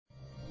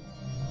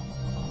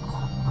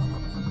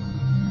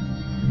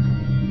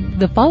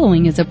The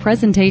following is a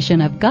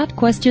presentation of Got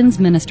Questions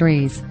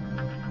Ministries.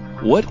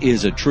 What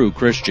is a true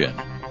Christian?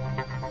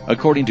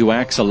 According to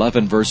Acts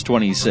 11 verse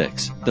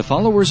 26, the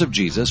followers of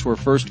Jesus were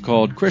first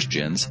called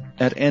Christians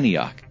at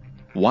Antioch.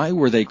 Why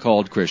were they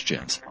called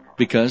Christians?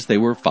 Because they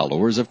were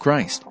followers of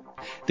Christ.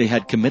 They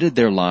had committed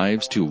their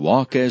lives to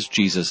walk as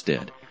Jesus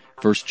did.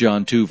 1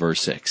 John 2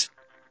 verse 6.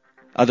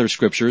 Other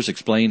scriptures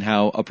explain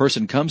how a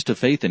person comes to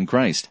faith in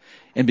Christ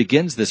and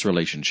begins this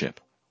relationship.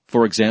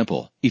 For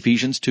example,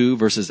 Ephesians 2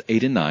 verses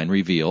 8 and 9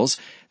 reveals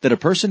that a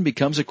person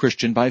becomes a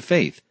Christian by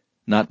faith,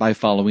 not by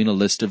following a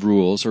list of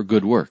rules or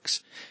good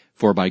works.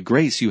 For by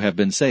grace you have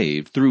been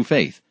saved through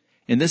faith,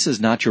 and this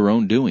is not your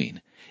own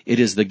doing.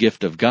 It is the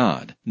gift of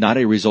God, not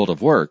a result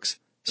of works,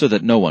 so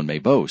that no one may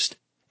boast.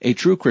 A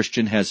true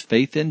Christian has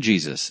faith in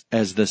Jesus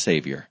as the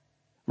Savior.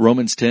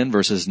 Romans 10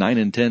 verses 9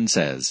 and 10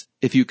 says,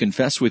 "If you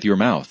confess with your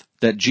mouth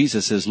that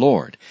Jesus is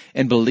Lord,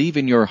 and believe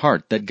in your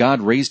heart that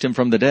God raised him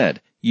from the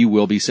dead, you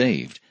will be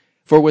saved.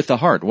 For with the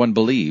heart one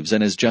believes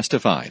and is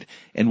justified,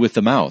 and with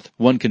the mouth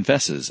one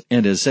confesses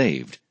and is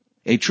saved."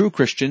 A true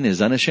Christian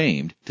is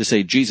unashamed to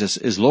say Jesus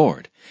is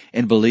Lord,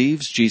 and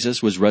believes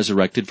Jesus was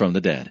resurrected from the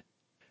dead.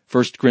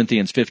 1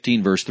 Corinthians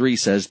 15 verse 3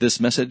 says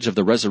this message of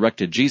the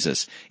resurrected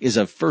Jesus is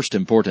of first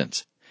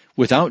importance.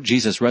 Without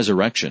Jesus'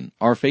 resurrection,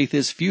 our faith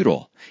is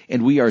futile,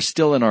 and we are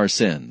still in our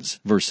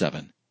sins. Verse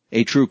 7.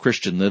 A true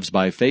Christian lives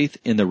by faith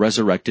in the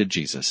resurrected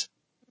Jesus.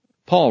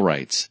 Paul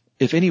writes,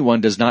 "If anyone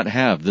does not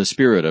have the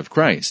Spirit of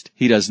Christ,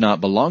 he does not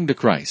belong to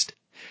Christ.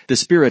 The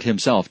Spirit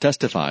himself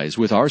testifies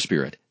with our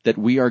spirit that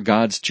we are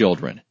God's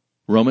children."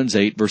 Romans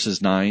 8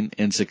 verses 9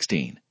 and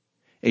 16.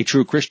 A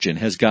true Christian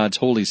has God's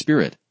Holy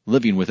Spirit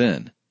living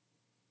within.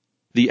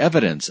 The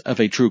evidence of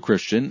a true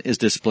Christian is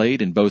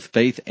displayed in both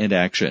faith and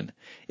action.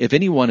 If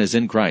anyone is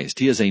in Christ,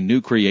 he is a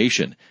new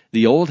creation.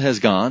 The old has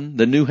gone,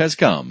 the new has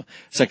come.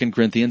 2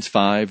 Corinthians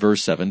 5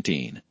 verse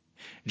 17.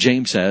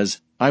 James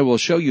says, "I will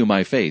show you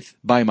my faith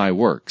by my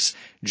works."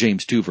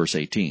 James 2 verse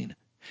 18.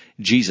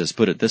 Jesus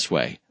put it this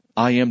way,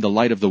 "I am the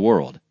light of the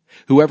world.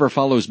 Whoever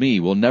follows me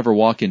will never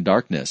walk in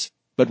darkness,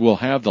 but will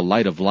have the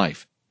light of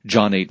life."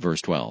 John 8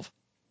 verse 12.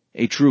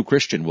 A true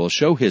Christian will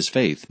show his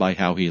faith by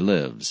how he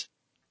lives.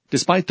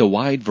 Despite the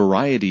wide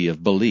variety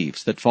of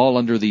beliefs that fall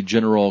under the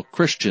general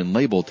Christian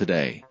label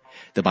today,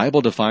 the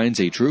Bible defines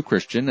a true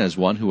Christian as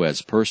one who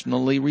has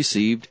personally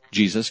received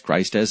Jesus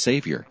Christ as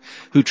Savior,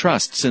 who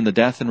trusts in the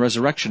death and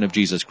resurrection of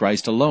Jesus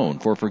Christ alone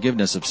for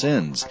forgiveness of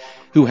sins,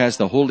 who has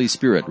the Holy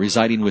Spirit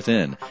residing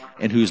within,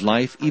 and whose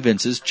life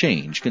evinces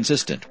change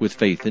consistent with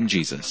faith in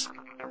Jesus.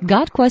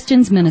 Got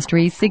Questions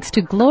Ministries seeks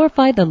to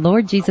glorify the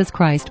Lord Jesus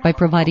Christ by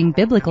providing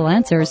biblical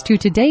answers to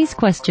today's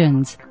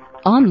questions.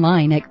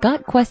 Online at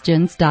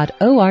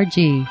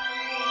GotQuestions.org.